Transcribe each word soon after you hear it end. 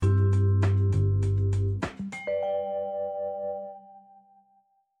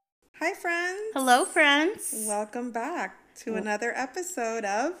Hi, friends. Hello, friends. Welcome back to another episode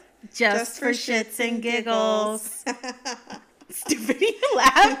of Just for Shits and Giggles. Stupid, you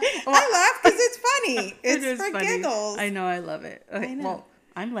laugh. I laugh because it's funny. It's It is for funny. giggles. I know, I love it. Okay, I know. well,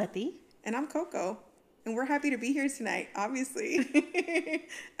 I'm Letty. And I'm Coco. And we're happy to be here tonight, obviously.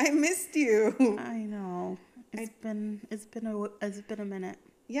 I missed you. I know. It's been a minute.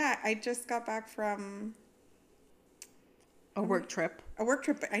 Yeah, I just got back from A work trip. a work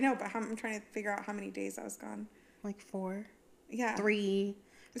trip. I know, but I'm trying to figure out how many days I was gone. Like 4. Yeah. 3.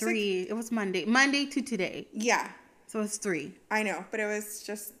 It's 3. It was Monday. Monday to today. Yeah, So it's 3. I know, but it was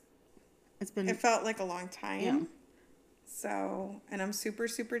just, it felt like a long time. Yeah. So, and I'm super,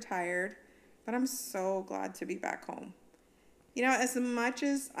 super tired, but I'm so glad to be back home. You know, as much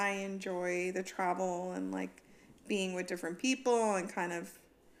as I enjoy the travel and like being with different people and kind of,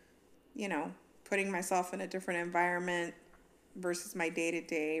 you know, putting myself in a different environment versus my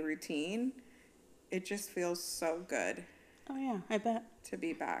day-to-day routine, it just feels so good Oh, yeah, I bet. to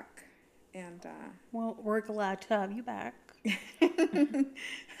be back. And, Well, we're glad to have you back.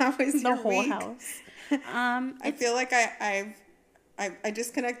 how was The your whole week? house. I feel like I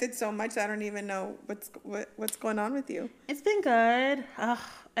disconnected so much I don't even know what's going on with you. It's been good.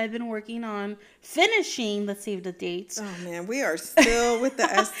 I've been working on finishing the save the dates. Oh man, we are still with the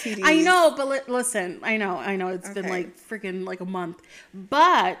STDs. I know, but listen, I know it's been Okay. like freaking like a month.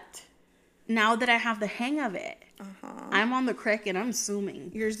 But now that I have the hang of it, I'm on the crick and I'm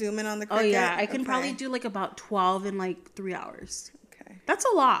zooming. You're zooming on the Oh cricket? yeah, I can Okay. probably do like about 12 in like 3 hours. Okay. That's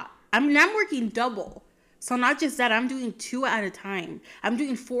a lot. I'm working double. So not just that, I'm doing 2 at a time. I'm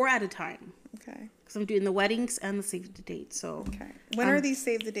doing 4 at a time. Okay. Because I'm doing the weddings and the save the dates. So Okay. When are these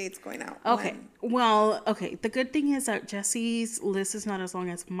save the dates going out? okay. When? Well, okay. The good thing is that Jesse's list is not as long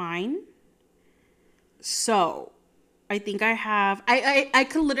as mine. So I think I have I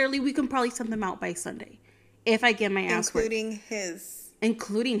could literally, we can probably send them out by Sunday. If I get my ass worked.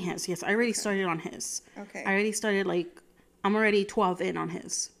 Including his. Yes. I already started on his. Okay. I already started I'm already 12 in on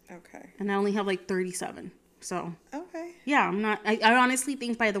his. Okay. And I only have like 37. So Okay. yeah, I honestly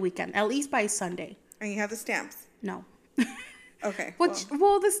think by the weekend, at least by Sunday. And you have the stamps. No. Okay.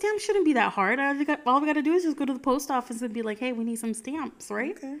 Well, the stamp shouldn't be that hard. All we got to do is just go to the post office and be like, hey, we need some stamps,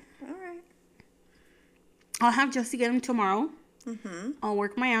 right? Okay. All right. I'll have Jesse get them tomorrow. Mm-hmm. I'll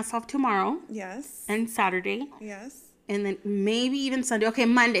work my ass off tomorrow Yes. and Saturday. Yes. And then maybe even Sunday. Okay,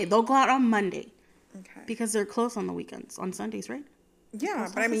 Monday. They'll go out on Monday Okay. because they're closed on the weekends, on Sundays, right? Yeah,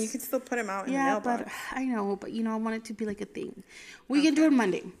 but I mean, you could still put them out in the Yeah, mailbox. but I know. But, I want it to be like a thing. We can do it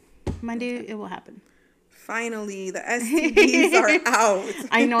Monday. Monday, it will happen. Finally, the STDs are out.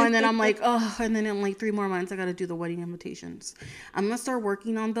 I know, and then I'm like, oh, and then in like 3 more months, I got to do the wedding invitations. I'm going to start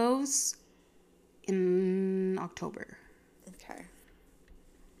working on those in October. Okay.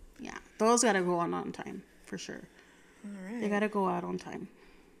 Yeah, those got to go on time, for sure. All right. They got to go out on time.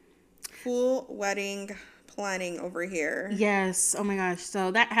 Full wedding planning over here. Yes, oh my gosh, so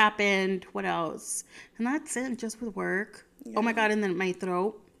that happened. What else? And that's it, just with work. Yeah. Oh my God, and then my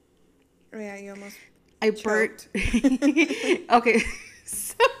throat. Oh yeah, you almost I burnt. Okay,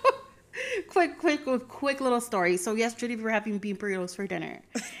 so quick little story. So yesterday we were having bean burritos for dinner,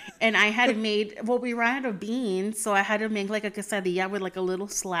 and I had made. Well, we ran out of beans, so I had to make like a quesadilla with like a little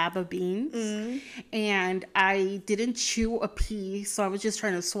slab of beans, and I didn't chew a piece, so I was just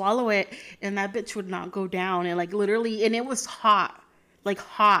trying to swallow it, and that bitch would not go down, and like literally, and it was hot, like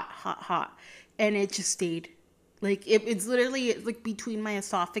hot, and it just stayed, like it's literally like between my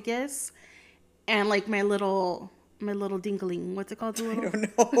esophagus and like my little dingling. What's it called? The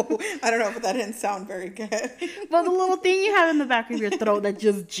little... I don't know, but that didn't sound very good. Well, the little thing you have in the back of your throat that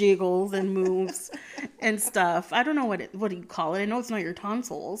just jiggles and moves and stuff. I don't know what do you call it. I know it's not your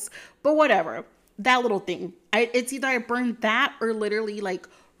tonsils, but whatever. That little thing. It's either I burned that or literally like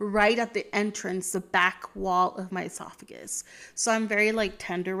right at the entrance, the back wall of my esophagus. So I'm very like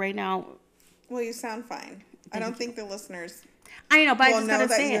tender right now. Well, you sound fine. I don't think the listeners I know, but I just know gotta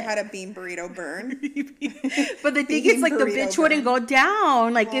that say you it. had a bean burrito burn. But the thing Bean is, like, the burrito bitch wouldn't burn. go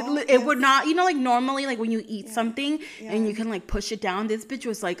down. Like, Well, it would not, like, normally, like, when you eat something Yeah. and you can, like, push it down. This bitch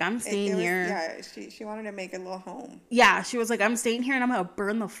was like, I'm staying here. Yeah, she wanted to make a little home. Yeah, she was like, I'm staying here and I'm gonna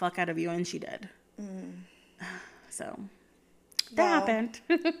burn the fuck out of you. And she did. So, that happened.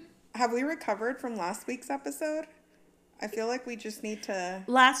 Have we recovered from last week's episode? I feel like we just need to...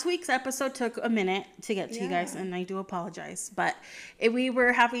 Last week's episode took a minute to get to you guys, and I do apologize. But we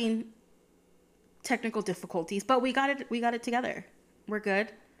were having technical difficulties, but we got it together. We're good.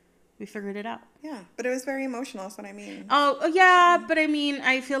 We figured it out. Yeah, but it was very emotional, that's what I mean. Oh, yeah, but I mean,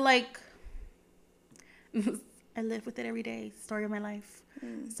 I feel like I live with it every day. Story of my life.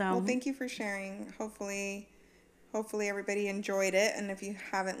 So Well, thank you for sharing. Hopefully everybody enjoyed it, and if you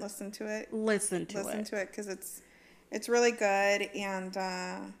haven't listened to it, listen to listen it. to it because it's really good, and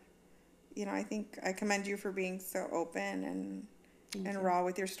I think I commend you for being so open and raw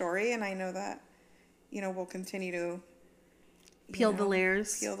with your story, and I know that we'll continue to Peel the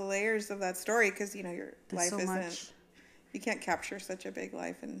layers of that story because your There's life so isn't much. you can't capture such a big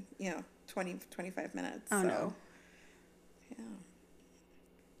life in 20-25 minutes. Oh So no, yeah.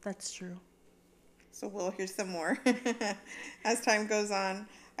 that's true. So we'll hear some more as time goes on.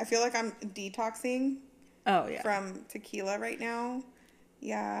 I feel like I'm detoxing Oh yeah. from tequila right now.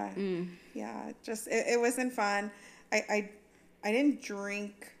 Yeah. Mm. Yeah. Just it wasn't fun. I didn't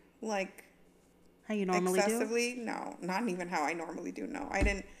drink like How you normally excessively. No, not even how I normally do. No, I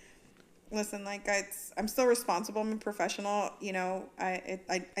didn't. Listen, like I'm still responsible. I'm a professional. I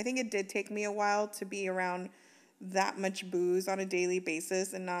think it did take me a while to be around that much booze on a daily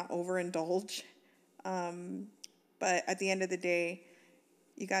basis and not overindulge. But at the end of the day,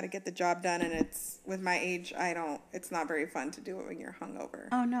 you got to get the job done, and it's with my age, it's not very fun to do it when you're hungover.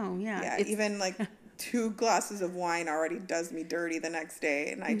 do? Oh no, yeah. Yeah, even like 2 glasses of wine already does me dirty the next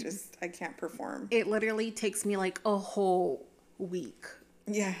day, and I can't perform. It literally takes me like a whole week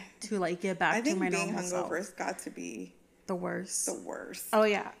Yeah, to like get back I to think my being normal hungover self. has got to be The worst. the worst. Oh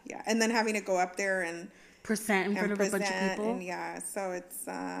yeah. Yeah, and then having to go up there and Present in front of a bunch of present, people. and yeah, so it's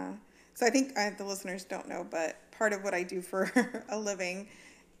so I think the listeners don't know, but part of what I do for a living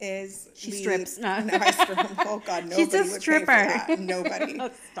is She lead, strips. No. No, I strip. Oh God, She's nobody a would pay for stripper. that. Nobody.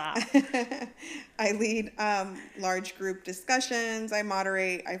 Stop. I lead large group discussions. I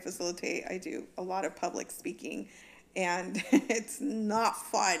moderate. I facilitate. I do a lot of public speaking, and it's not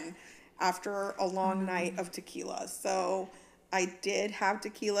fun after a long night of tequila. So I did have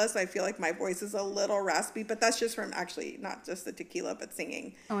tequila, so I feel like my voice is a little raspy, but that's just from actually not just the tequila, but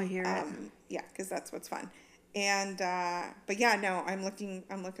singing. Oh, I hear it. Yeah, because that's what's fun. And but yeah, no, I'm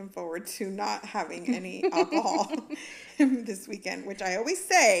looking forward to not having any alcohol this weekend, which I always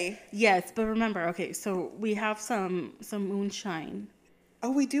say. Yes, but remember, okay, so we have some moonshine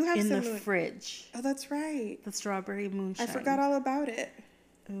Oh, we do have in some the fridge. Oh, that's right. The strawberry moonshine. I forgot all about it.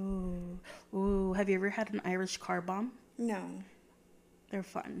 Ooh. Ooh. Have you ever had an Irish car bomb? No. They're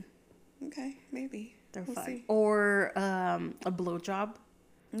fun. Okay, maybe. They're We'll fun. see. Or a blowjob.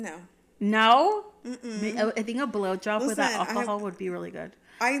 No. No? I think a blowjob with that Listen, alcohol would be really good.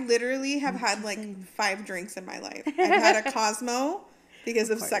 I literally have had like 5 drinks in my life. I've had a Cosmo because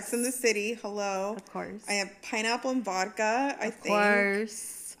of Sex in the City. Hello. Of course. I have pineapple and vodka, I think. Of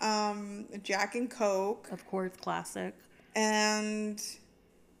course. Jack and Coke. Of course, classic. And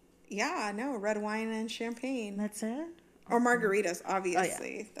yeah, no, red wine and champagne. That's it? Or margaritas,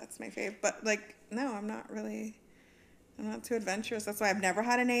 obviously. Oh, yeah. That's my fave. But like, no, I'm not too adventurous. That's why I've never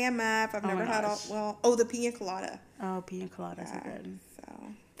had an AMF. I've never had the pina colada. Oh, pina coladas are good. So,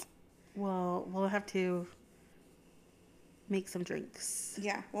 Well, we'll have to make some drinks.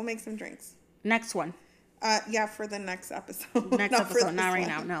 yeah, we'll make some drinks. Next one. Yeah, for the next episode. Next Not for episode, not this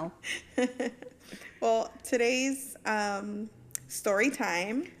right one. now, no. Well, today's story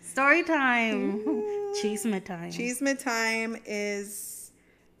time. Story time. Cheesemate time. Cheesemate time is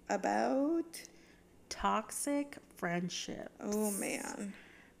about toxic friendship. Oh man.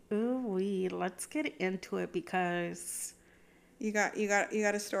 Ooh, let's get into it because you got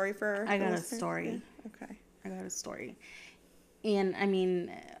a story for I got a listeners? story. Yeah. Okay. I got a story. And I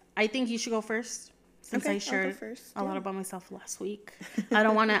mean, I think you should go first since I shared a lot about myself last week. I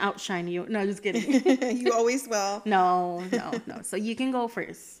don't want to outshine you. No, just kidding. You always will. No. So you can go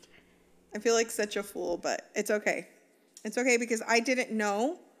first. I feel like such a fool, but it's okay. It's okay because I didn't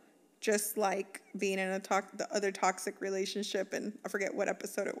know, just like being in the other toxic relationship, and I forget what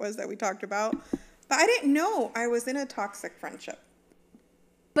episode it was that we talked about, but I didn't know I was in a toxic friendship.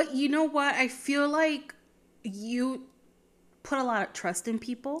 But you know what? I feel like you put a lot of trust in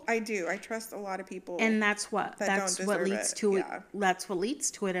people. I do. I trust a lot of people. And that's what leads to it. Yeah. That's what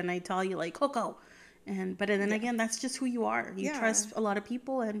leads to it. And I tell you like, Coco. But then again, that's just who you are. You trust a lot of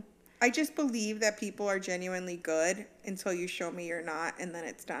people, and I just believe that people are genuinely good until you show me you're not, and then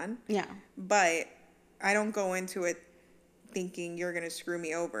it's done. Yeah. But I don't go into it thinking you're going to screw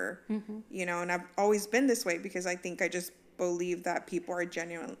me over, and I've always been this way because I think I just believe that people are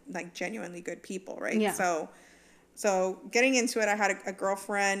genuinely good people, right? Yeah. So getting into it, I had a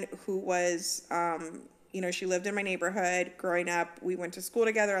girlfriend who was, she lived in my neighborhood growing up. We went to school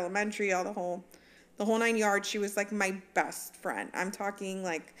together, elementary, all the whole 9 yards. She was like my best friend. I'm talking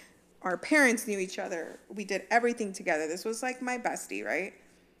like our parents knew each other. We did everything together. This was like my bestie, right?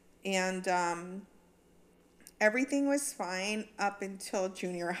 And everything was fine up until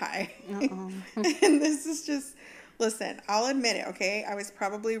junior high. Uh-oh. And this is just, listen, I'll admit it, okay? I was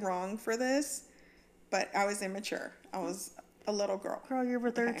probably wrong for this, but I was immature. I was a little girl. Girl, you were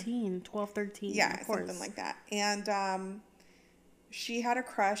Okay. 13, 12, 13. Yeah, Of course. something like that. And she had a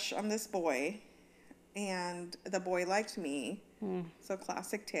crush on this boy, and the boy liked me. So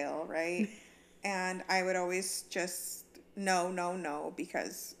classic tale, right? And I would always just no,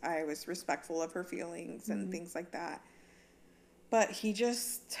 because I was respectful of her feelings and things like that. But he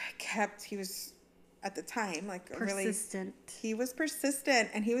just kept, he was at the time like Persistent. he was persistent,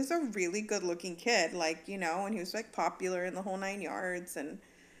 and he was a really good looking kid, like, you know, and he was like popular in the whole 9 yards, and,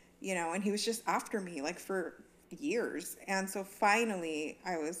 you know, and he was just after me like for years. And so finally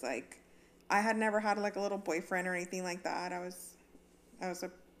I was like, I had never had like a little boyfriend or anything like that. I was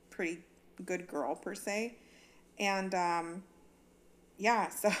a pretty good girl per se. And yeah,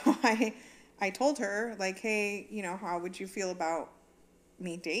 so I told her like, hey, you know, how would you feel about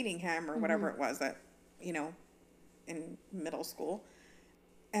me dating him or whatever it was that, you know, in middle school.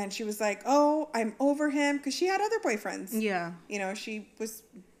 And she was like, oh, I'm over him, because she had other boyfriends. Yeah. You know, she was,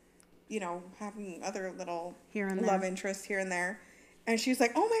 you know, having other little Here and love there. interests here and there. And she was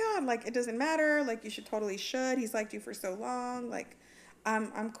like, oh my God, like, it doesn't matter. Like, you should. He's liked you for so long. Like,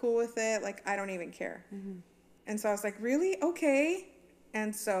 I'm cool with it. Like, I don't even care. And so I was like, really? Okay.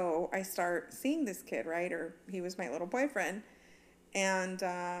 And so I start seeing this kid, right? Or he was my little boyfriend. And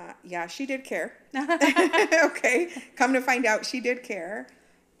yeah, she did care. Okay. Come to find out, she did care.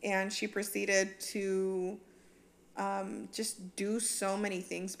 And she proceeded to just do so many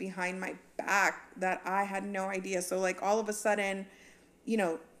things behind my back that I had no idea. So, like, all of a sudden, you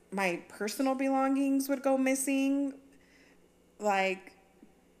know, my personal belongings would go missing. Like,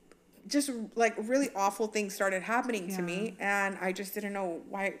 just like really awful things started happening to me. And I just didn't know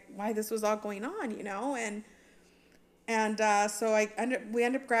why this was all going on, you know? And so we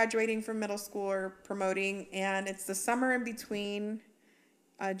end up graduating from middle school, or promoting, and it's the summer in between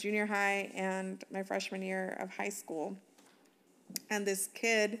junior high and my freshman year of high school. And this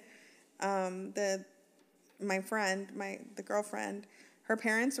kid, my friend, the girlfriend, her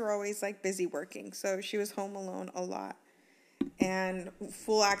parents were always like busy working, so she was home alone a lot, and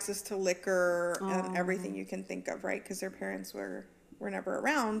full access to liquor and everything you can think of, right? Because their parents were never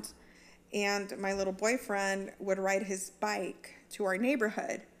around. And my little boyfriend would ride his bike to our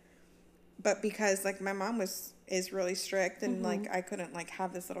neighborhood. But because like my mom is really strict, and like I couldn't like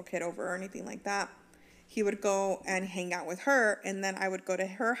have this little kid over or anything like that, he would go and hang out with her, and then I would go to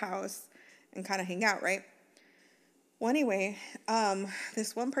her house and kind of hang out, right? Well, anyway,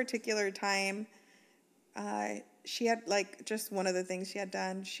 this one particular time, she had like, just one of the things she had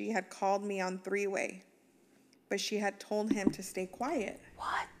done, she had called me on three-way, but she had told him to stay quiet.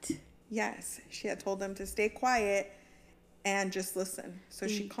 What? Yes, she had told him to stay quiet and just listen. So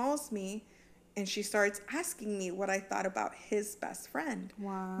she calls me, and she starts asking me what I thought about his best friend.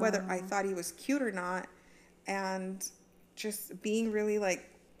 Wow. Whether I thought he was cute or not, and just being really like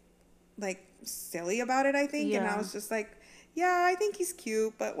silly about it, I think. And I was just like, yeah, I think he's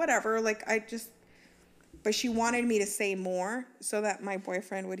cute, but whatever. Like, but she wanted me to say more so that my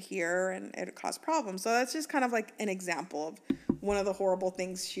boyfriend would hear, and it would cause problems. So that's just kind of like an example of one of the horrible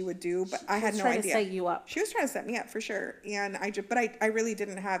things she would do. But I had no idea. She was trying to set you up. She was trying to set me up for sure. And I really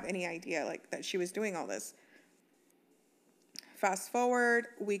didn't have any idea like that she was doing all this. Fast forward,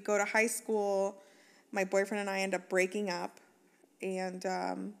 we go to high school. My boyfriend and I end up breaking up, and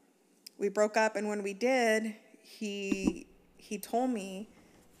we broke up. And when we did, he told me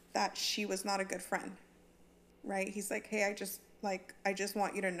that she was not a good friend. Right? He's like, hey, I just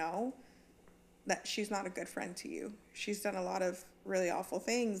want you to know that she's not a good friend to you. She's done a lot of really awful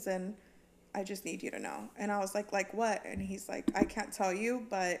things, and I just need you to know. And I was like what? And he's like, I can't tell you,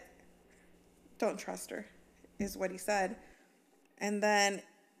 but don't trust her, is what he said. And then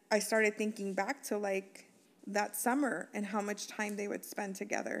I started thinking back to like that summer and how much time they would spend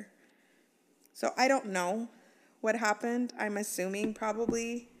together. So I don't know what happened. I'm assuming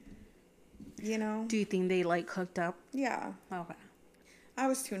probably, you know. Do you think they like hooked up? Yeah. Okay. I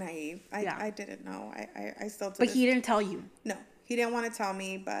was too naive. I didn't know. I still. But he didn't tell you. No, he didn't want to tell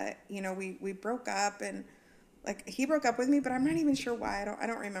me. But you know, we broke up, and like he broke up with me, but I'm not even sure why. I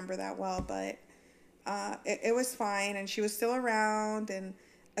don't remember that well. But it was fine, and she was still around. And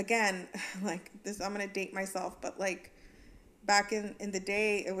again, like this, I'm gonna date myself, but like back in the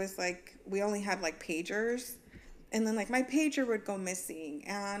day, it was like we only had like pagers, and then like my pager would go missing,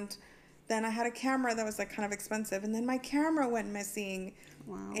 and then I had a camera that was like kind of expensive, and then my camera went missing.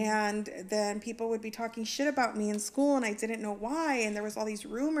 Wow. And then people would be talking shit about me in school, and I didn't know why, and there was all these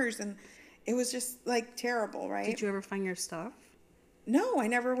rumors, and It was just like terrible, right? Did you ever find your stuff? No, I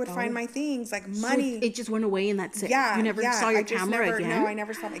never would find my things, like money. So it just went away and that's it. Yeah, You never saw your camera again? No, I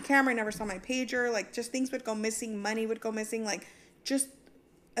never saw my camera. I never saw my pager. Like, just things would go missing. Money would go missing. Like, just,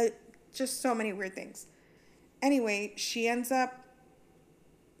 just so many weird things. Anyway, she ends up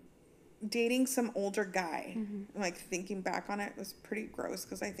dating some older guy. Like, thinking back on it was pretty gross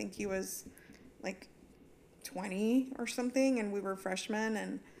because I think he was like 20 or something, and we were freshmen,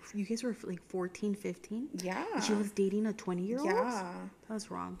 and you guys were like 14, 15? Yeah. And she was dating a 20-year-old? Yeah. That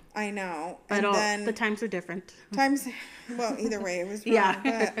was wrong. I know. But and then the times are different. Well, either way, it was wrong.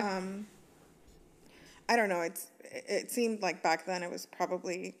 Yeah. But I don't know. It seemed like back then it was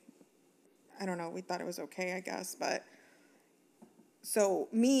probably, I don't know, we thought it was okay, I guess. But so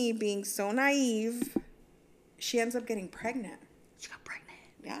me being so naive, she ends up getting pregnant. She got pregnant?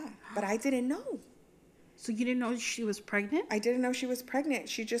 Yeah. But I didn't know. So you didn't know she was pregnant? I didn't know she was pregnant.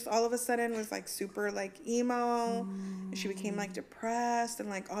 She just all of a sudden was like super like emo. And she became like depressed and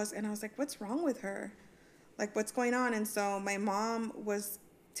like and I was like, what's wrong with her? Like, what's going on? And so my mom was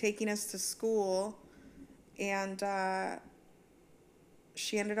taking us to school, and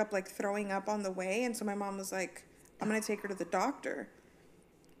she ended up like throwing up on the way. And so my mom was like, I'm going to take her to the doctor.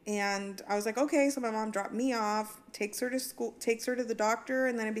 And I was like, okay. So my mom dropped me off, takes her to school, takes her to the doctor.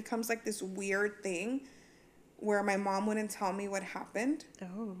 And then it becomes like this weird thing where my mom wouldn't tell me what happened.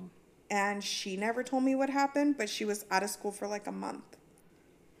 Oh. And she never told me what happened, but she was out of school for like a month.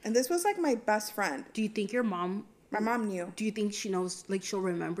 And this was like my best friend. Do you think your mom... My mom knew. Do you think she knows, like she'll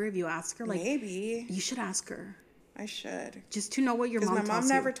remember if you ask her? Like, maybe. You should ask her. I should. Just to know what your mom tells you. Because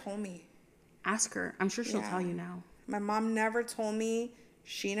my mom never told me. Ask her. I'm sure she'll tell you now. My mom never told me.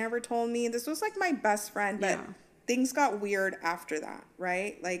 She never told me. This was like my best friend, but things got weird after that,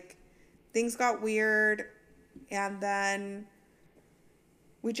 right? Like, things got weird. And then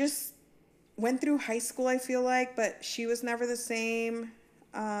we just went through high school, I feel like, but she was never the same.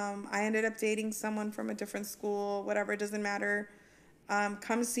 I ended up dating someone from a different school, whatever, it doesn't matter.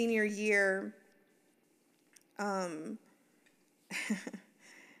 Come senior year,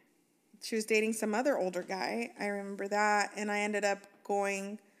 she was dating some other older guy. I remember that. And I ended up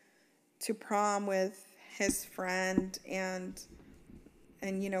going to prom with his friend, and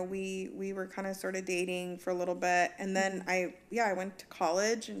you know, we were kind of sort of dating for a little bit. And then I went to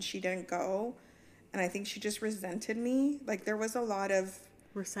college and she didn't go. And I think she just resented me. Like, there was a lot of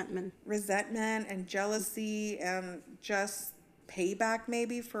resentment and jealousy and just payback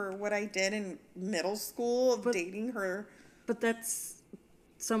maybe for what I did in middle school of dating her. But that's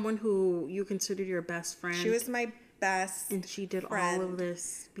someone who you considered your best friend. She was my best and she did friend. All of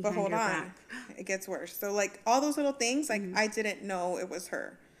this behind your back. It gets worse. So like all those little things, like I didn't know it was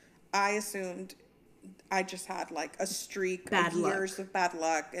her. I assumed I just had like a streak of years of bad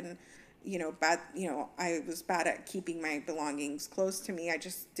luck, and I was bad at keeping my belongings close to me. I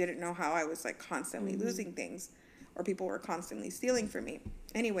just didn't know how I was like constantly losing things, or people were constantly stealing from me.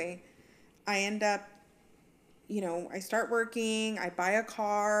 Anyway, I end up, I start working, I buy a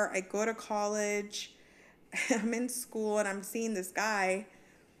car, I go to college, I'm in school, and I'm seeing this guy.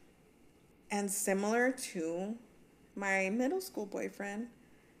 And similar to my middle school boyfriend,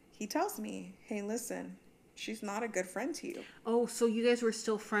 he tells me, hey, listen, she's not a good friend to you. Oh, so you guys were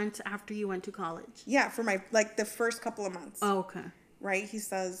still friends after you went to college? Yeah, for the first couple of months. Oh, okay. Right? He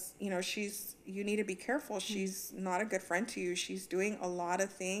says, you need to be careful. She's not a good friend to you. She's doing a lot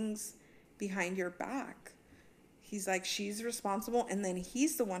of things behind your back. He's like, she's responsible. And then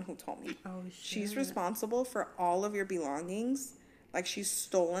he's the one who told me. Oh, shit. She's responsible for all of your belongings. Like, she's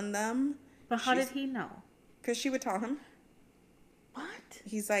stolen them. But how did he know? Because she would tell him. What?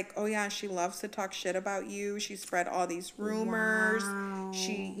 He's like, oh yeah, she loves to talk shit about you. She spread all these rumors. Wow.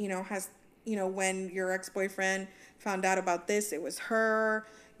 She, has, when your ex-boyfriend found out about this, it was her.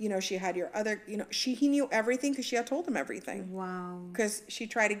 She had your other, he knew everything because she had told him everything. Wow. Because she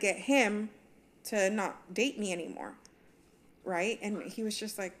tried to get him to not date me anymore. Right? And he was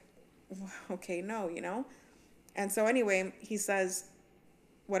just like, okay, no, And so anyway, he says,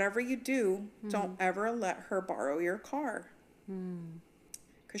 whatever you do, don't ever let her borrow your car.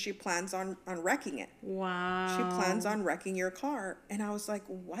 Because she plans on wrecking it. Wow. She plans on wrecking your car. And I was like,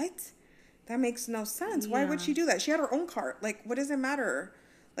 what? That makes no sense. Yeah. Why would she do that? She had her own car. Like, what does it matter?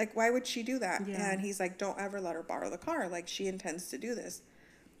 Like, why would she do that? Yeah. And he's like, don't ever let her borrow the car. Like, she intends to do this.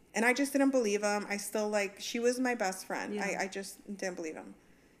 And I just didn't believe him. I still, she was my best friend. Yeah. I just didn't believe him.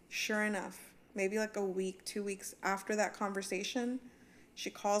 Sure enough, maybe like a week, 2 weeks after that conversation, she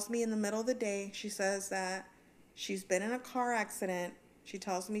calls me in the middle of the day. She says that she's been in a car accident. She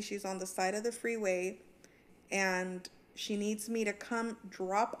tells me she's on the side of the freeway, and she needs me to come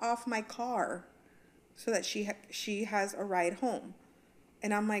drop off my car so that she has a ride home.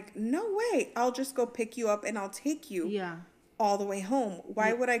 And I'm like, no way. I'll just go pick you up and I'll take you all the way home.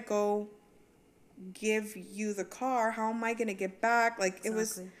 Why would I go give you the car? How am I going to get back? Like,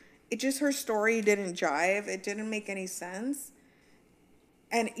 it just, her story didn't jive. It didn't make any sense.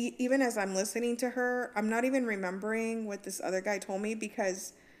 And even as I'm listening to her, I'm not even remembering what this other guy told me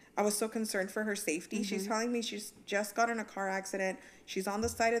because I was so concerned for her safety. Mm-hmm. She's telling me she's just got in a car accident. She's on the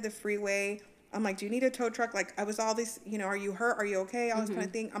side of the freeway. I'm like, do you need a tow truck? Like, I was all this, are you hurt? Are you okay? All this kind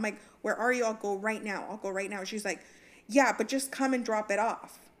of thing. I'm like, where are you? I'll go right now. I'll go right now. She's like, yeah, but just come and drop it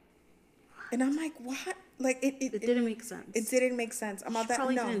off. And I'm like, what? Like, it didn't make sense. It didn't make sense. I'm she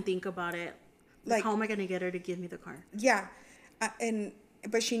probably didn't think about it. Like, how am I going to get her to give me the car? Yeah.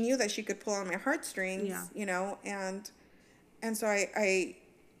 But she knew that she could pull on my heartstrings, and so I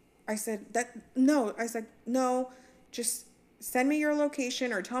said no. I said, no, just send me your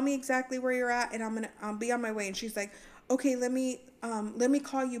location or tell me exactly where you're at, and I'll be on my way. And she's like, okay, let me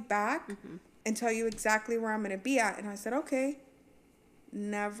call you back and tell you exactly where I'm gonna be at. And I said, okay.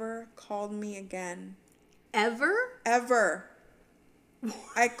 Never called me again. Ever.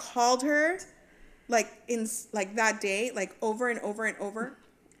 I called her that day, over and over and over.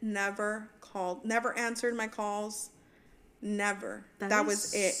 Never called, never answered my calls. Never. That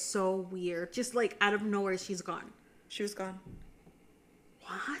was it. So weird. Just out of nowhere, she's gone. She was gone.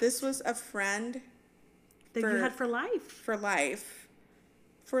 What? This was a friend that you had for life. For life.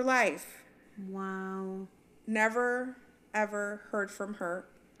 Wow. Never, ever heard from her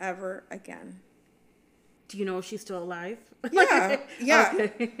ever again. Do you know if she's still alive? Yeah.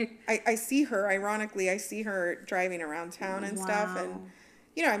 Okay. I see her. Ironically, I see her driving around town and stuff. And,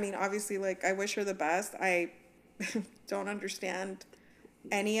 obviously, I wish her the best. I don't understand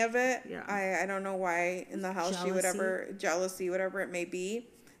any of it. Yeah. I don't know why in the house she would ever, jealousy, whatever it may be.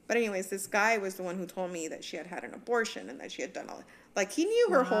 But anyways, this guy was the one who told me that she had an abortion and that she had done all, he knew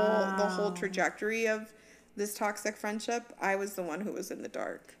the whole trajectory of this toxic friendship. I was the one who was in the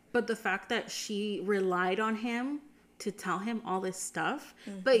dark. But the fact that she relied on him to tell him all this stuff,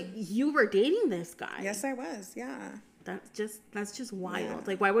 but you were dating this guy. Yes, I was. Yeah. That's just wild.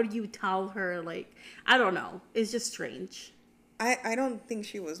 Yeah. Why would you tell her? I don't know. It's just strange. I don't think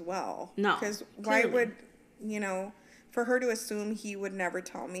she was well. No. Because why would, for her to assume he would never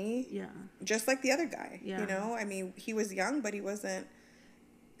tell me. Yeah. Just like the other guy. Yeah. I mean, he was young, but he wasn't.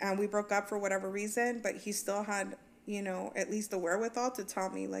 And we broke up for whatever reason, but he still had, at least the wherewithal to tell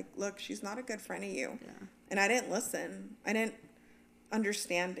me, look, she's not a good friend of you. Yeah. And I didn't listen. I didn't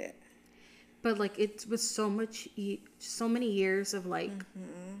understand it. But it was so many years of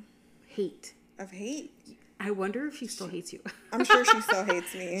hate. Of hate. I wonder if she still hates you. I'm sure she still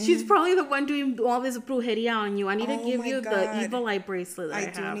hates me. She's probably the one doing all this brujeria on you. I need to give you the evil eye bracelet that I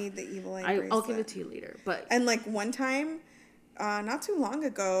have. I do need the evil eye bracelet. I'll give it to you later. But one time, not too long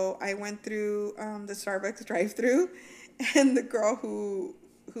ago, I went through the Starbucks drive-thru, and the girl who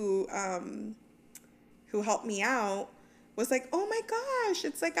helped me out was like, oh my gosh,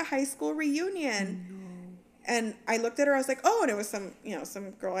 it's like a high school reunion. No. And I looked at her, I was like, oh, and it was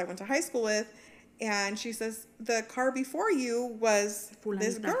some girl I went to high school with. And she says, the car before you was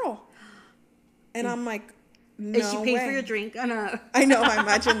this girl. And I'm like, no way. And she paid for your drink. I know, I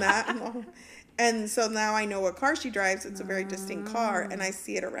imagine that. And so now I know what car she drives. It's a very distinct car, and I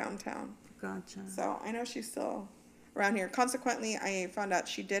see it around town. Gotcha. So I know she's still around here. Consequently, I found out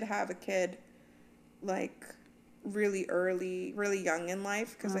she did have a kid, really early, really young in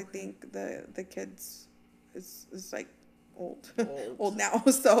life, because I think the kid's is old now.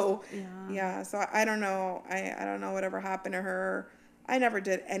 So yeah. So I don't know. I don't know whatever happened to her. I never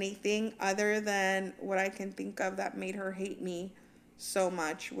did anything other than what I can think of that made her hate me so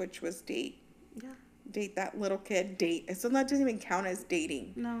much, which was date that little kid. So that doesn't even count as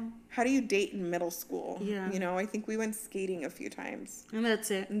dating. No. How do you date in middle school? Yeah. I think we went skating a few times. And that's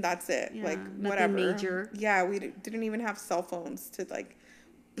it. Yeah, whatever. Major. Yeah, we didn't even have cell phones to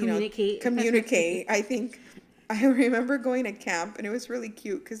communicate. I think I remember going to camp, and it was really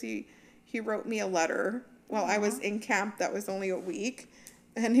cute because he wrote me a letter while I was in camp. That was only a week,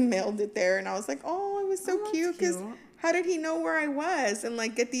 and he mailed it there, and I was like, oh, it was so cute because how did he know where I was and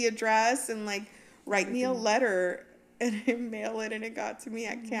get the address and write me a letter and mail it, and it got to me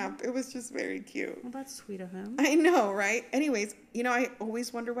at camp. It was just very cute. Well, that's sweet of him. I know, right? Anyways, I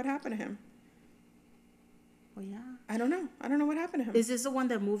always wonder what happened to him. Well, yeah. I don't know what happened to him. Is this the one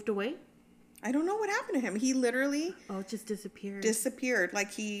that moved away? I don't know what happened to him. He literally... Oh, just disappeared.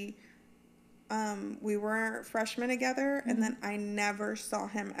 We were freshmen together, and then I never saw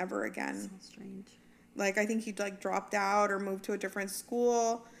him ever again. So strange. Like, I think he'd like dropped out or moved to a different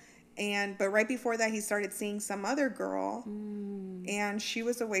school. But right before that, he started seeing some other girl. And she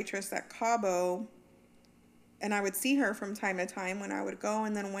was a waitress at Cabo. And I would see her from time to time when I would go.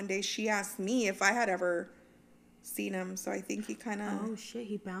 And then one day she asked me if I had ever seen him. So I think he kind of... Oh, shit,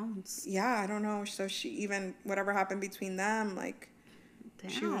 he bounced. Yeah, I don't know. So she even... Whatever happened between them, like...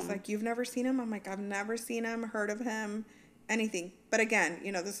 Damn. She was like, you've never seen him? I'm like, I've never seen him, heard of him, anything. But again,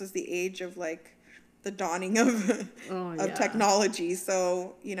 you know, this is the age of, like, the dawning of technology.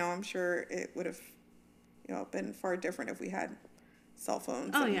 So, you know, I'm sure it would have, you know, been far different if we had cell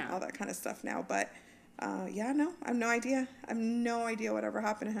phones and all that kind of stuff now. But... yeah, no, I have no idea. I have no idea whatever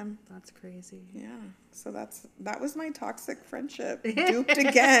happened to him. That's crazy. Yeah. So that was my toxic friendship. Duped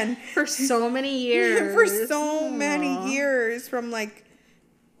again. For so many years. For so many years. From like,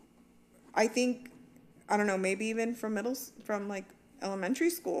 I think, I don't know, maybe even from like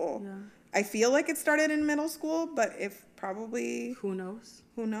elementary school. Yeah. I feel like it started in middle school, but if probably. Who knows?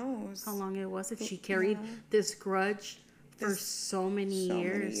 Who knows? How long it was. If she carried this grudge for so many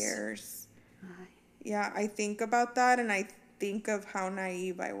years. Yeah, I think about that, and I think of how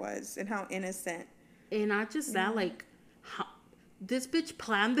naive I was and how innocent. And not just that, like, how, this bitch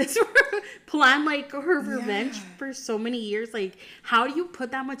planned like her revenge for so many years. Like, how do you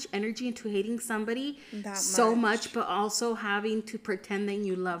put that much energy into hating somebody so much, but also having to pretend that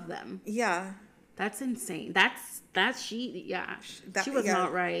you love them? Yeah, that's insane. She was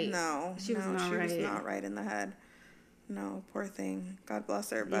not right. No, she was not right in the head. No, poor thing. God bless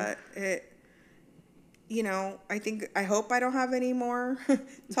her, but it. You know, I hope I don't have any more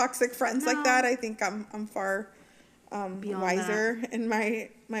toxic friends like that. I think I'm far wiser in my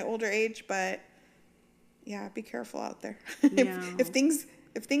older age, but yeah, be careful out there. If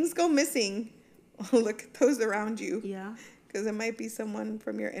things go missing, look at those around you. Yeah, because it might be someone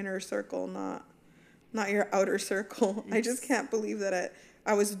from your inner circle, not your outer circle. I just can't believe that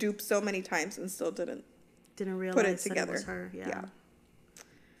I was duped so many times and still didn't realize put it together. That it was her. Yeah.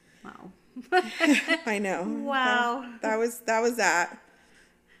 Wow. I know. Wow. That was that.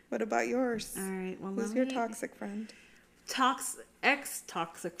 What about yours? All right. Well, who's your toxic friend?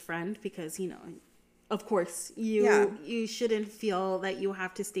 Ex-toxic friend, because, you know, of course, you shouldn't feel that you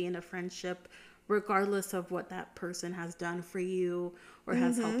have to stay in a friendship regardless of what that person has done for you or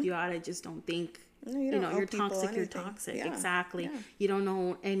has helped you out. I just don't think, you're toxic, you're toxic. Yeah. Exactly. Yeah. You don't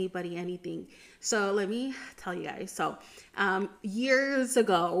know anybody anything. So let me tell you guys. So years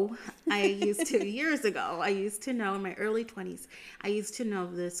ago, I used to know in my early 20s, I used to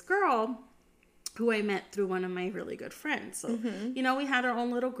know this girl who I met through one of my really good friends. So, you know, we had our own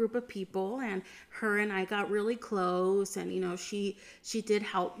little group of people, and her and I got really close. And, you know, she did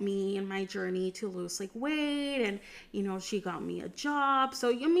help me in my journey to lose like weight, and, you know, she got me a job.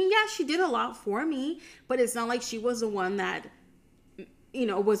 So, I mean, yeah, she did a lot for me, but it's not like she was the one that, you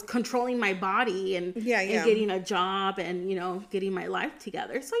know, was controlling my body and getting a job and, you know, getting my life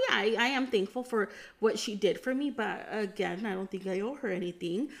together. So yeah, I am thankful for what she did for me, but again, I don't think I owe her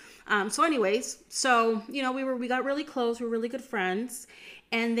anything. So anyways, so, you know, we got really close. We were really good friends.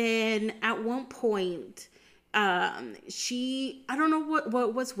 And then at one point, I don't know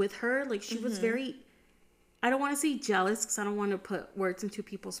what was with her. Like, she was very, I don't want to say jealous because I don't want to put words into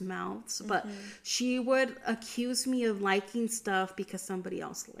people's mouths, but she would accuse me of liking stuff because somebody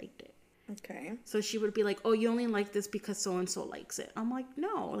else liked it. Okay. So she would be like, "Oh, you only like this because so and so likes it." I'm like,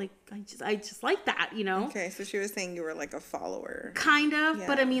 "No, like I just like that, you know." Okay, so she was saying you were like a follower. Kind of,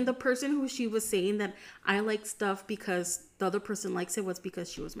 but I mean, the person who she was saying that I like stuff because the other person likes it was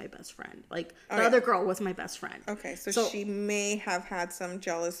because she was my best friend. Like the other girl was my best friend. Okay, so she may have had some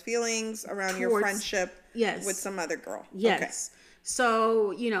jealous feelings around your friendship with some other girl. Yes. Okay.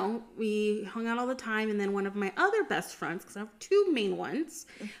 So, you know, we hung out all the time. And then one of my other best friends, because I have two main ones,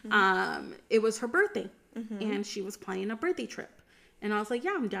 it was her birthday. And she was planning a birthday trip. And I was like,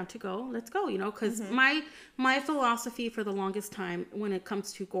 yeah, I'm down to go. Let's go, you know, because my philosophy for the longest time when it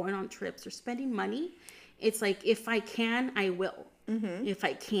comes to going on trips or spending money, it's like, if I can, I will. If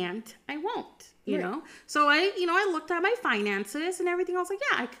I can't, I won't, you know. So I looked at my finances and everything. I was like,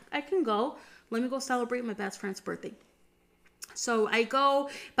 yeah, I can go. Let me go celebrate my best friend's birthday. So I go,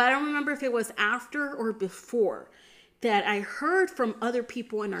 but I don't remember if it was after or before that I heard from other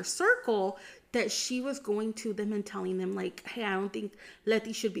people in our circle that she was going to them and telling them like, hey, I don't think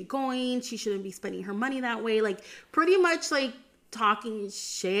Letty should be going. She shouldn't be spending her money that way. Like, pretty much like talking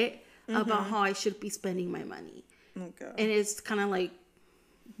shit about how I should be spending my money. Okay. And it's kind of like,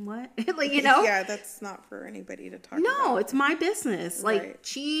 what? Like, you know? Yeah, that's not for anybody to talk about. No, it's my business. Like,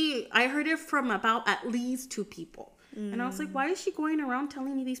 I heard it from about at least two people. And I was like, why is she going around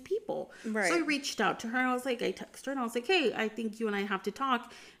telling me these people? Right. So I reached out to her and I was like, I texted her and I was like, hey, I think you and I have to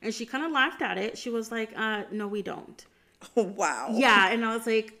talk. And she kind of laughed at it. She was like, no, we don't. Oh, wow. Yeah. And I was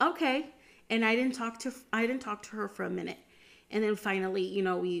like, okay. And I didn't talk to her for a minute. And then finally, you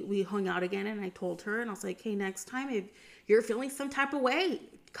know, we hung out again and I told her and I was like, hey, next time if you're feeling some type of way,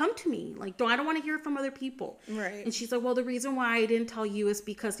 come to me. Like, I don't want to hear it from other people. Right. And she's like, well, the reason why I didn't tell you is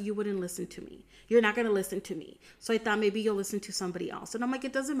because you wouldn't listen to me. You're not going to listen to me. So I thought maybe you'll listen to somebody else. And I'm like,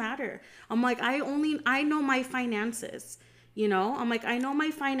 it doesn't matter. I'm like, I know my finances. You know, I'm like, I know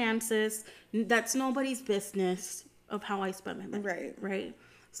my finances. That's nobody's business of how I spend my money. Right. Right.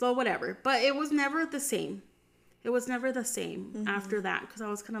 So whatever. But it was never the same. It was never the same after that. Because I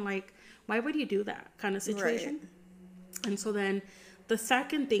was kind of like, why would you do that kind of situation? Right. And so then the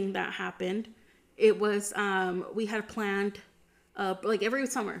second thing that happened, it was we had planned like every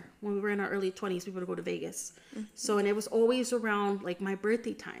summer when we were in our early 20s, we would go to Vegas. So, and it was always around like my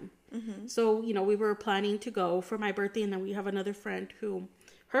birthday time. So, you know, we were planning to go for my birthday. And then we have another friend who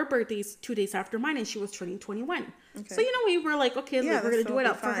her birthday's 2 days after mine and she was turning 21. Okay. So, you know, we were like, okay, we're going to do it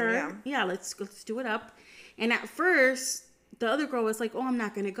up for her. Yeah, let's do it up. And at first, the other girl was like, oh, I'm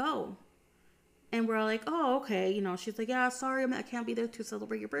not going to go. And we're like, oh, okay. You know, she's like, yeah, sorry, I can't be there to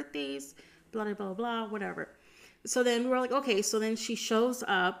celebrate your birthdays, blah, blah, blah, blah, whatever. So then we were like, okay. So then she shows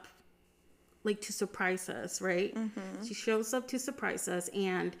up, like, to surprise us, right? She shows up to surprise us.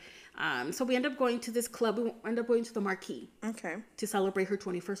 And so we end up going to this club. We end up going to the Marquee. Okay. To celebrate her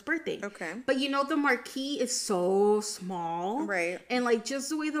 21st birthday. Okay. But, you know, the Marquee is so small. Right. And, like, just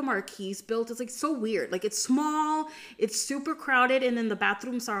the way the Marquee's built is, like, so weird. Like, it's small. It's super crowded. And then the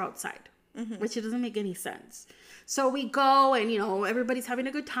bathrooms are outside. Which it doesn't make any sense. So we go and, you know, everybody's having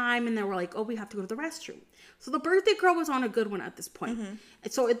a good time. And then we're like, oh, we have to go to the restroom. So the birthday girl was on a good one at this point.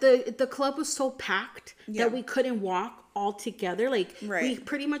 And so the club was so packed that we couldn't walk all together. Like, we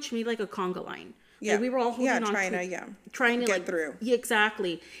pretty much made like a conga line. Yeah. Like, we were all holding on trying to get like, through. Yeah,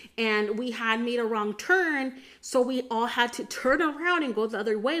 exactly. And we had made a wrong turn. So we all had to turn around and go the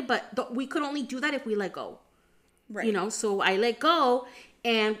other way. But we could only do that if we let go. Right. You know, so I let go.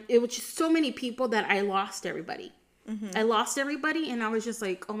 And it was just so many people that I lost everybody. I lost everybody. And I was just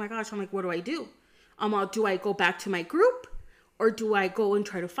like, oh my gosh. I'm like, what do I do? Do I go back to my group? Or do I go and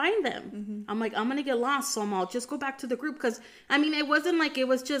try to find them? I'm like, I'm going to get lost. So I'll just go back to the group. Because, I mean, it wasn't like it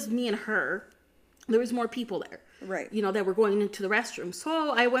was just me and her. There was more people there. Right. You know, that were going into the restroom.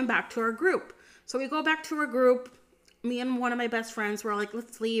 So I went back to our group. So we go back to our group. Me and one of my best friends were like,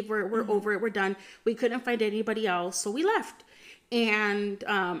 let's leave. We're over it. We're done. We couldn't find anybody else. So we left. And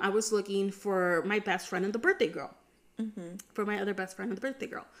I was looking for my best friend and the birthday girl. For my other best friend and the birthday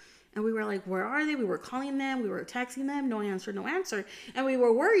girl. And we were like, where are they? We were calling them. We were texting them. No answer, no answer. And we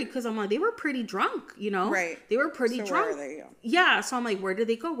were worried because I'm like, they were pretty drunk, you know? Right. They were pretty drunk. Where are they? Yeah. So I'm like, where did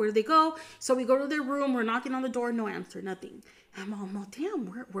they go? Where did they go? So we go to their room. We're knocking on the door. No answer, nothing. And I'm like, damn,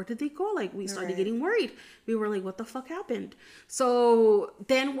 where did they go? Like, we started getting worried. We were like, what the fuck happened? So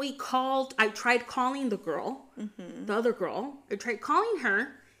then I tried calling the girl, the other girl. I tried calling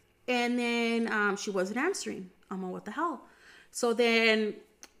her. And then she wasn't answering. I'm like, what the hell? So then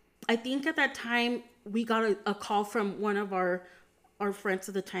I think at that time we got a call from one of our friends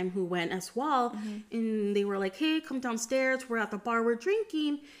at the time who went as well. And they were like, hey, come downstairs. We're at the bar. We're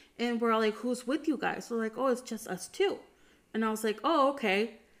drinking. And we're all like, who's with you guys? So like, oh, it's just us two. And I was like, oh,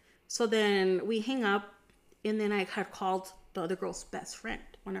 okay. So then we hang up. And then I had called the other girl's best friend,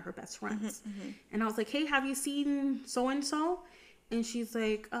 one of her best friends. And I was like, hey, have you seen so-and-so? And she's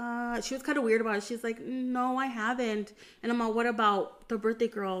like, she was kind of weird about it. She's like, no, I haven't. And I'm like, what about the birthday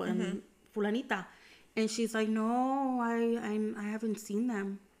girl and fulanita? And she's like, no, I haven't seen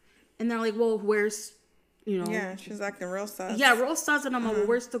them. And they're like, well, where's, you know. Yeah, she's acting real sus. Yeah, real sus. And I'm like, well,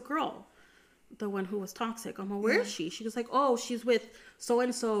 where's the girl? The one who was toxic. I'm like, where is she? She was like, oh, she's with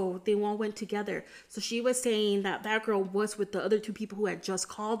so-and-so. They all went together. So she was saying that girl was with the other two people who had just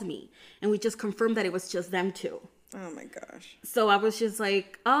called me. And we just confirmed that it was just them two. Oh my gosh. So I was just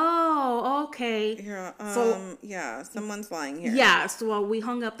like, oh, okay. Yeah, someone's lying here. Yeah, so we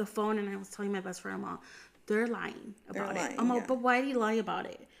hung up the phone and I was telling my best friend, I'm like, they're lying about it. I'm like, but why do you lie about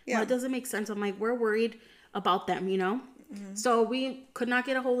it? Yeah. Well, it doesn't make sense. I'm like, we're worried about them, you know? So we could not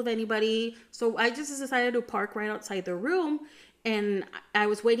get a hold of anybody. So I just decided to park right outside the room. And I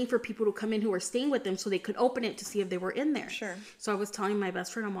was waiting for people to come in who were staying with them so they could open it to see if they were in there. Sure. So I was telling my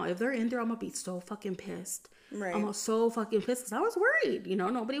best friend, I'm like, if they're in there, I'm going to be so fucking pissed. Right. I'm so fucking pissed because I was worried. You know,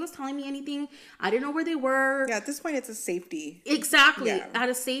 nobody was telling me anything. I didn't know where they were. Yeah, at this point, it's a safety. Exactly. Yeah. Out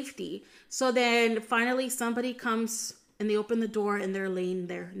of safety. So then finally somebody comes and they open the door and they're laying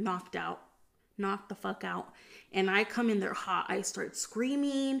there knocked the fuck out. And I come in there hot. I start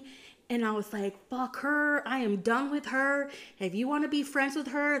screaming. And I was like, fuck her. I am done with her. If you want to be friends with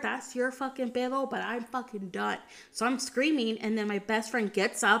her, that's your fucking pedo, but I'm fucking done. So I'm screaming, and then my best friend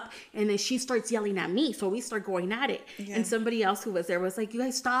gets up, and then she starts yelling at me. So we start going at it. Yeah. And somebody else who was there was like, you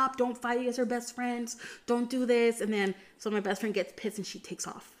guys stop. Don't fight. You guys are best friends. Don't do this. And then, so my best friend gets pissed, and she takes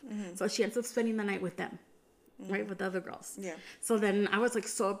off. So she ends up spending the night with them. Right, with the other girls. Yeah. So then I was like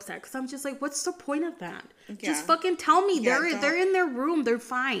so upset because I'm just like, what's the point of that? Yeah. Just fucking tell me. Yeah, they're in their room. They're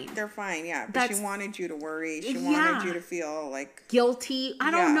fine. They're fine. Yeah. But she wanted you to worry. She wanted you to feel like guilty.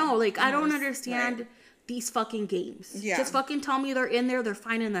 I don't know. Like I don't understand these fucking games. Yeah. Just fucking tell me they're in there. They're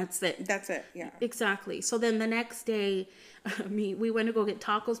fine, and that's it. That's it. Yeah. Exactly. So then the next day, we went to go get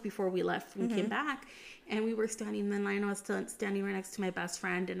tacos before we left. We came back, and we were standing in the line. I was still standing right next to my best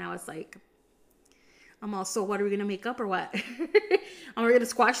friend, and I was like, I'm also, what are we going to make up or what? Are we going to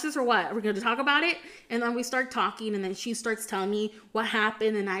squash this or what? Are we going to talk about it? And then we start talking, and then she starts telling me what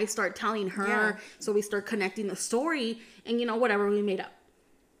happened, and I start telling her. Yeah. So we start connecting the story, and whatever, we made up.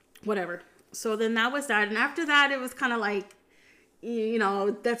 Whatever. So then that was that. And after that, it was kind of like,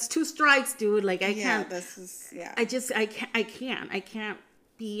 that's 2 strikes, dude. Like, I can't. This is, I can't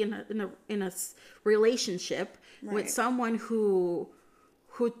be in a relationship with someone who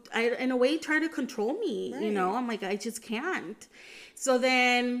in a way try to control me, I'm like, I just can't. So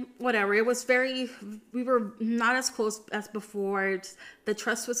then whatever, it was we were not as close as before. The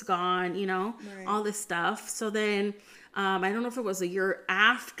trust was gone, all this stuff. So then, I don't know if it was a year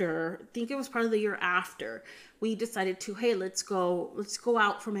after, I think it was part of the year after, we decided to, hey, let's go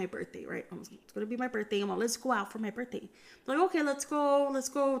out for my birthday, right? It's going to be my birthday. Let's go out for my birthday. I'm like, okay, let's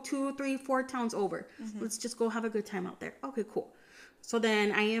go 2, 3, 4 towns over. Let's just go have a good time out there. Okay, cool. So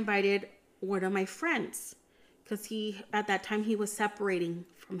then I invited one of my friends because at that time he was separating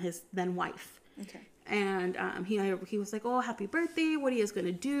from his then wife. Okay. And he was like, oh, happy birthday. What are you guys going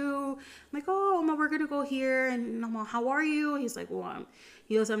to do? I'm like, oh, we're going to go here. And I'm like, how are you? He's like, well,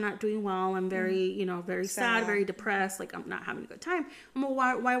 he goes, I'm not doing well. I'm very, very sad, very depressed. Like, I'm not having a good time. I'm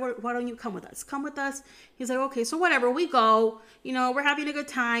like, why don't you come with us? Come with us. He's like, okay, so whatever. We go. We're having a good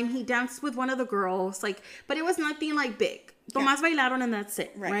time. He danced with one of the girls. Like, but it was nothing like big. Tomás bailaron, and that's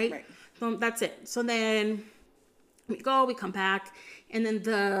it. Right. So that's it. So then we go, we come back. And then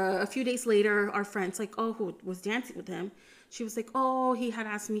a few days later, our friends, like, oh, who was dancing with him, she was like, oh, he had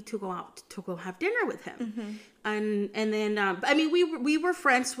asked me to go out to go have dinner with him. And then, we were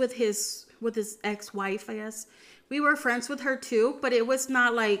friends with his ex-wife, I guess. We were friends with her too, but it was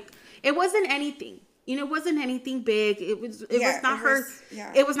not like, it wasn't anything. It wasn't anything big. It was not her.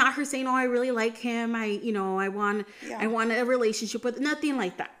 Yeah. It was not her saying, "Oh, I really like him. I want a relationship with." Nothing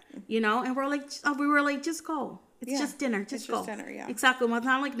like that. And we were like, just go. It's just dinner. Just go. Just dinner. Yeah. Exactly. Well, it's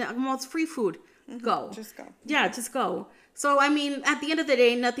not like it's free food. Go. Just go. Yeah, just go. So at the end of the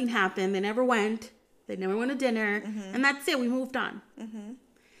day, nothing happened. They never went. They never went to dinner, and that's it. We moved on.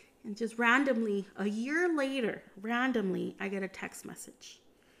 And just randomly, a year later, I get a text message.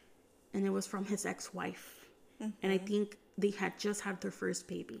 And it was from his ex-wife. And I think they had just had their first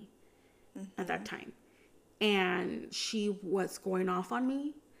baby at that time. And she was going off on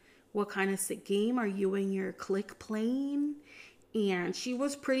me. What kind of sick game are you and your clique playing? And she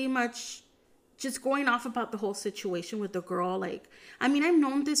was pretty much just going off about the whole situation with the girl. Like, I've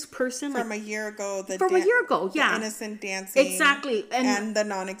known this person from a year ago. Yeah. The innocent dancing. Exactly. And the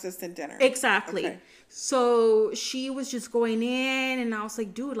non-existent dinner. Exactly. Okay. So she was just going in, and I was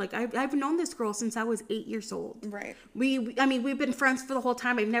like, dude, like, I've known this girl since I was 8 years old. Right. We've been friends for the whole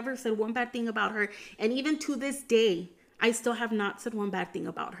time. I've never said one bad thing about her. And even to this day, I still have not said one bad thing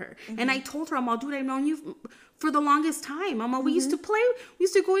about her. And I told her, I'm all, dude, I've known you for the longest time. I'm all, we used to play. We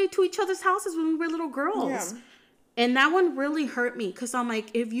used to go to each other's houses when we were little girls. Yeah. And that one really hurt me because I'm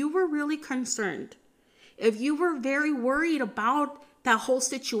like, if you were really concerned, if you were very worried about that whole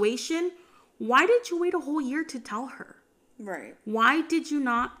situation, why did you wait a whole year to tell her? Right. Why did you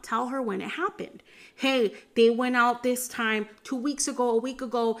not tell her when it happened? Hey, they went out this time 2 weeks ago, a week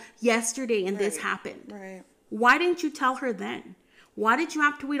ago, yesterday, and this happened. Right. Why didn't you tell her then? Why did you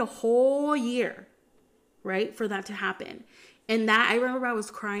have to wait a whole year, right, for that to happen? And that, I remember I was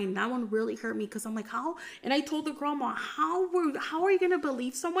crying. That one really hurt me because I'm like, how? And I told the grandma, how are you going to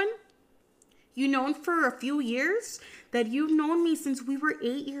believe someone you known for a few years that you've known me since we were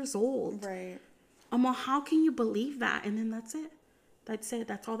 8 years old? Right. I'm like, how can you believe that? And then that's it. That's it.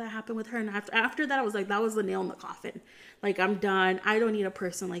 That's all that happened with her. And after that, I was like, that was the nail in the coffin. Like, I'm done. I don't need a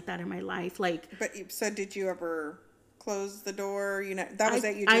person like that in my life. Like, but so did you ever close the door. You know, that was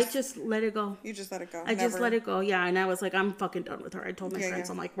it. I just let it go. You just let it go. I just let it go. Yeah, and I was like, I'm fucking done with her. I told my friends,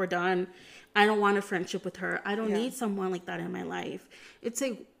 I'm like, we're done. I don't want a friendship with her. I don't need someone like that in my life. It's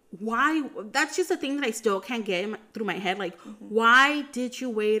like, why? That's just a thing that I still can't get through my head. Like, why did you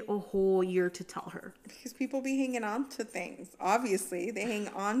wait a whole year to tell her? Because people be hanging on to things. Obviously, they hang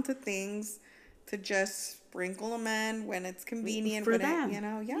on to things to just sprinkle them in when it's convenient for them.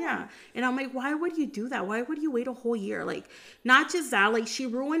 Yeah. And I'm like, why would you do that? Why would you wait a whole year? Like, not just that, like, she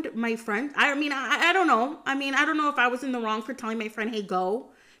ruined my friend. I mean, I don't know. I mean, I don't know if I was in the wrong for telling my friend, hey,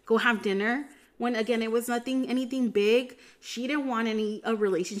 go have dinner. When, again, it was anything big. She didn't want a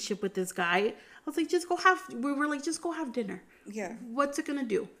relationship with this guy. I was like, just go have dinner. Yeah. What's it going to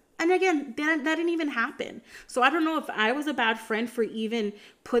do? And again, that didn't even happen. So I don't know if I was a bad friend for even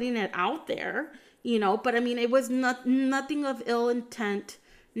putting it out there, but I mean, it was nothing of ill intent,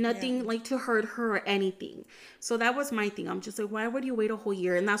 nothing like to hurt her or anything. So that was my thing. I'm just like, why would you wait a whole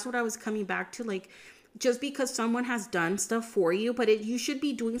year? And that's what I was coming back to, like, just because someone has done stuff for you, but you should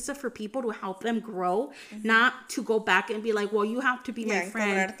be doing stuff for people to help them grow, not to go back and be like, well, you have to be my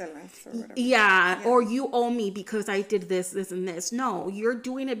friend. Or you owe me because I did this, and this. No, you're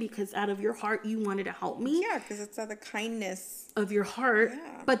doing it because out of your heart, you wanted to help me. Yeah, because it's out of the kindness of your heart.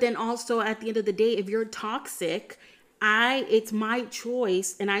 Yeah. But then also at the end of the day, if you're toxic, it's my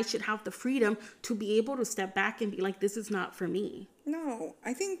choice, and I should have the freedom to be able to step back and be like, this is not for me. No,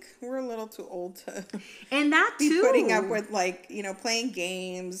 I think we're a little too old to and that be too putting up with, like, playing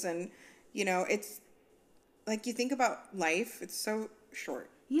games, and it's like, you think about life, it's so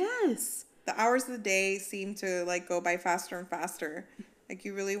short. Yes. The hours of the day seem to, like, go by faster and faster. Like,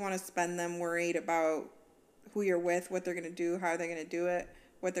 you really want to spend them worried about who you're with, what they're going to do, how they're going to do it,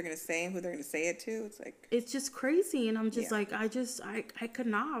 what they're going to say, and who they're going to say it to. It's just crazy. And I'm just like, I could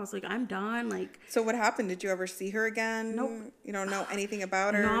not. I was like, I'm done. Like, so what happened? Did you ever see her again? Nope. You don't know anything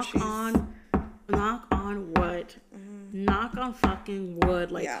about her? Knock on wood. Knock on fucking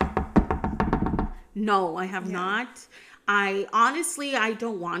wood. Like, no, I have not. I honestly, I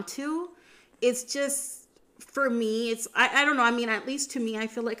don't want to. It's just, for me, I don't know. I mean, at least to me, I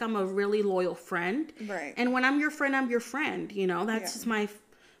feel like I'm a really loyal friend. Right. And when I'm your friend, I'm your friend. That's just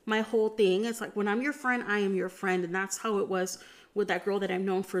my whole thing. It's like, when I'm your friend, I am your friend. And that's how it was with that girl that I've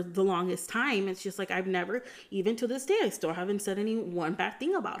known for the longest time. It's just like, I've never, even to this day, I still haven't said any one bad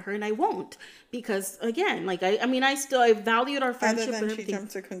thing about her, and I won't, because again, like, I valued our friendship. Other than she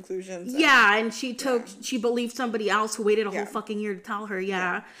jumped to conclusions. And she believed somebody else who waited a whole fucking year to tell her.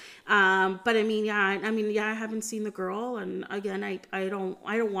 But I haven't seen the girl, and again, I don't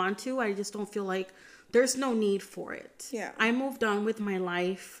want to. I just don't feel like there's no need for it. Yeah. I moved on with my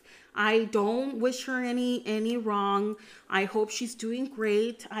life. I don't wish her any wrong. I hope she's doing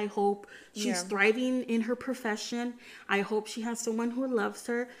great. I hope she's thriving in her profession. I hope she has someone who loves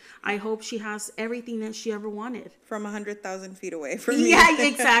her. I hope she has everything that she ever wanted. From 100,000 feet away from me. Yeah,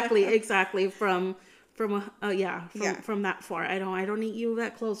 exactly. From that far. I don't need you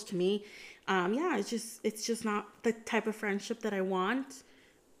that close to me. It's just not the type of friendship that I want.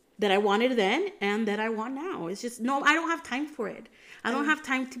 That I wanted then and that I want now. It's just, no, I don't have time for it. I don't have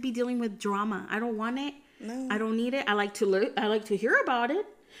time to be dealing with drama. I don't want it. No. I don't need it. I like to hear about it,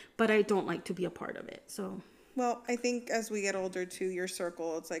 but I don't like to be a part of it. So, well, I think as we get older too, your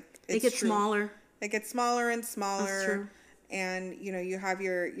circle, it gets smaller. It gets smaller and smaller. That's true. And you have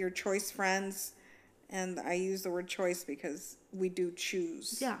your choice friends, and I use the word choice because we do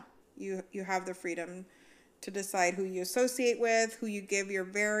choose. Yeah. You have the freedom to decide who you associate with, who you give your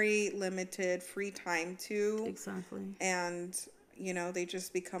very limited free time to. Exactly. And, they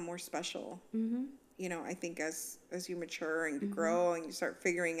just become more special. Mm-hmm. I think as you mature and grow and you start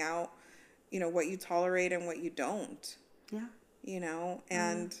figuring out, what you tolerate and what you don't. Yeah.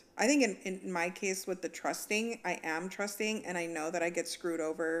 And I think in my case with the trusting, I am trusting, and I know that I get screwed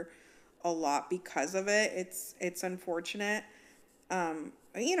over a lot because of it. It's unfortunate.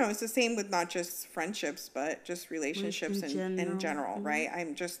 It's the same with not just friendships, but just relationships in general, right?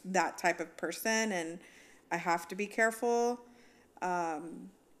 I'm just that type of person, and I have to be careful.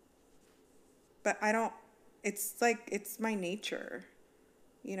 But I don't, it's like, it's my nature.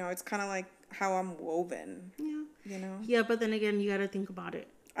 It's kind of like how I'm woven. Yeah. Yeah, but then again, you got to think about it.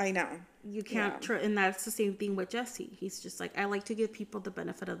 I know. You can't and that's the same thing with Jesse. He's just like, I like to give people the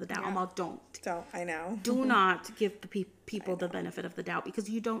benefit of the doubt. I'm all, don't. I know. Do not give the people the benefit of the doubt, because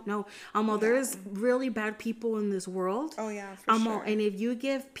you don't know. There's really bad people in this world. Oh yeah, for sure. And if you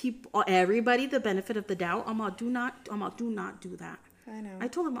give everybody the benefit of the doubt, do not do that. I know. I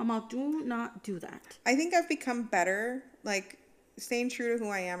told him, do not do that. I think I've become better. Like, staying true to who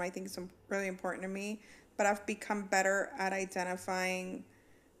I am, I think is really important to me. but I've become better at identifying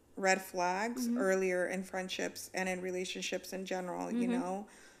red flags earlier in friendships and in relationships in general, you know.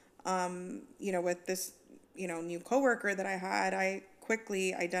 With this, new coworker that I had, I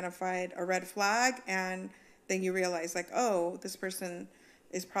quickly identified a red flag, and then you realize like, oh, this person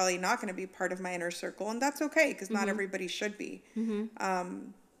is probably not going to be part of my inner circle, and that's okay because not everybody should be.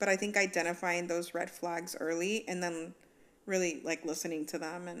 But I think identifying those red flags early and then really like listening to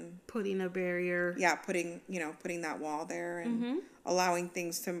them and putting a barrier. Yeah, putting that wall there and allowing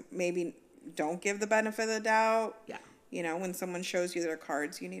things to maybe don't give the benefit of the doubt. Yeah. When someone shows you their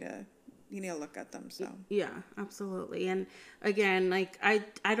cards, you need to look at them. So yeah, absolutely. And again, like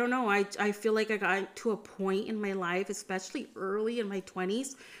I don't know, I feel like I got to a point in my life, especially early in my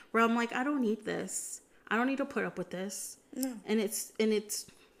 20s, where I'm like, I don't need this. I don't need to put up with this. No. And it's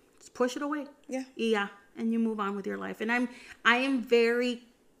push it away. Yeah. And you move on with your life. And I am very,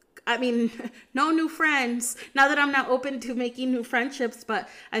 no new friends. Now that I'm not open to making new friendships, but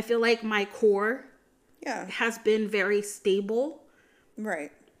I feel like my core has been very stable.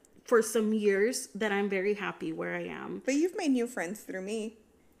 Right. For some years, that I'm very happy where I am. But you've made new friends through me.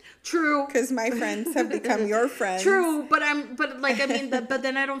 True. Because my friends have become your friends. True, but but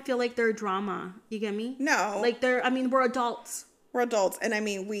then I don't feel like they're drama. You get me? No. Like we're adults. We're adults, and I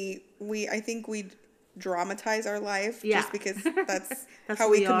think we dramatize our life just because that's how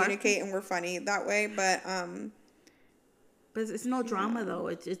we communicate, and we're funny that way. But it's no drama though.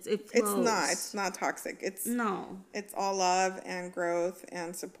 It flows. It's not toxic. It's all love and growth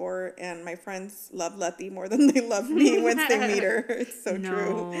and support. And my friends love Letty more than they love me once they meet her. It's so true.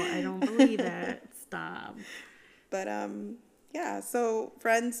 No, I don't believe that. Stop. But so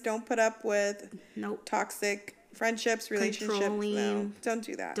friends, don't put up with toxic friendships, relationships. No, don't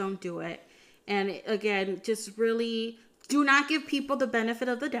do that. Don't do it. And again, just really do not give people the benefit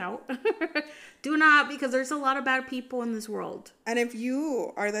of the doubt. Do not, because there's a lot of bad people in this world. And if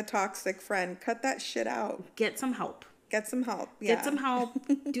you are the toxic friend, cut that shit out. Get some help. Yeah. Get some help.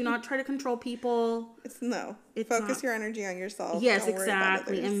 Do not try to control people. Focus your energy on yourself. Yes,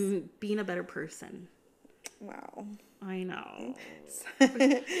 exactly. And being a better person. Wow. I know.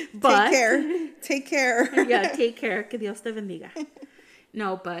 But take care. Yeah, take care. Que Dios te bendiga.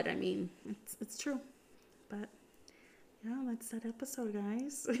 No, but it's true. But yeah, that's that episode,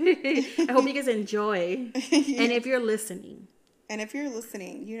 guys. I hope you guys enjoy. And if you're listening,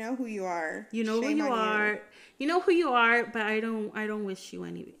 you know who you are. You know who you are. You know who you are. But I don't wish you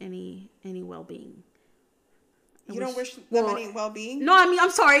any well-being. You don't wish them any well-being? No,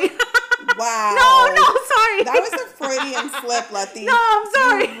 I'm sorry. Wow. No, sorry. That was a Freudian slip, Letty. No, I'm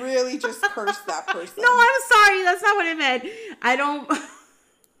sorry. You really just cursed that person. No, I'm sorry. That's not what I meant.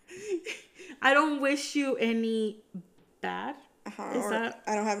 I don't wish you any bad. Is that?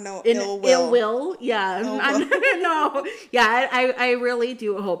 I don't have no ill will. Ill will. Yeah. No. Yeah, I really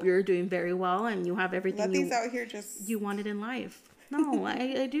do hope you're doing very well and you have everything out here just you wanted in life. No,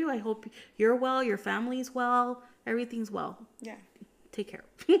 I do. I hope you're well, your family's well, everything's well. Yeah. Take care.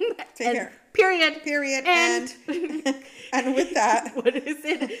 Take care. Period. And and with that, what is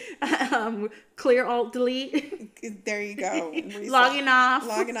it? Clear, alt, delete. There you go. Logging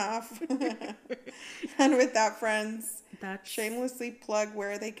off. And with that, friends, shamelessly plug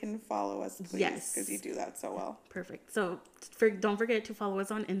where they can follow us, please. Yes, because you do that so well. Perfect. So don't forget to follow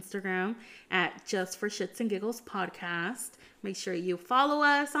us on Instagram at Just for Shits and Giggles Podcast. Make sure you follow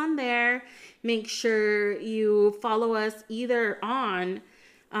us on there. Make sure you follow us either on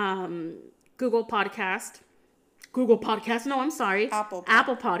Google Podcast. No, I'm sorry. Apple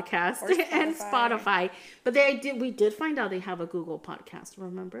Podcast and Spotify. But we did find out they have a Google Podcast,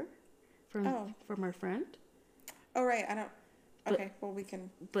 remember? From our friend. Oh, right. I don't. Okay. Well, we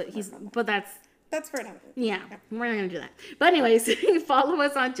can. But that's for another. Yeah, we're not going to do that. But anyways, follow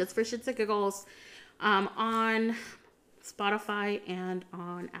us on Just for Shits and Giggles on Spotify and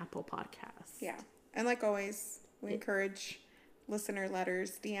on Apple Podcasts. Yeah. And like always, we encourage listener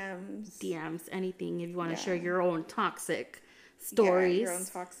letters, DMs, anything. If you want to share your own toxic stories.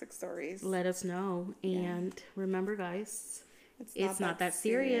 Let us know. And remember, guys, it's not that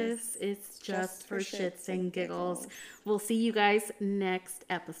serious. It's just for shits and giggles. We'll see you guys next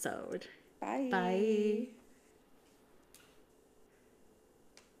episode. Bye. Bye.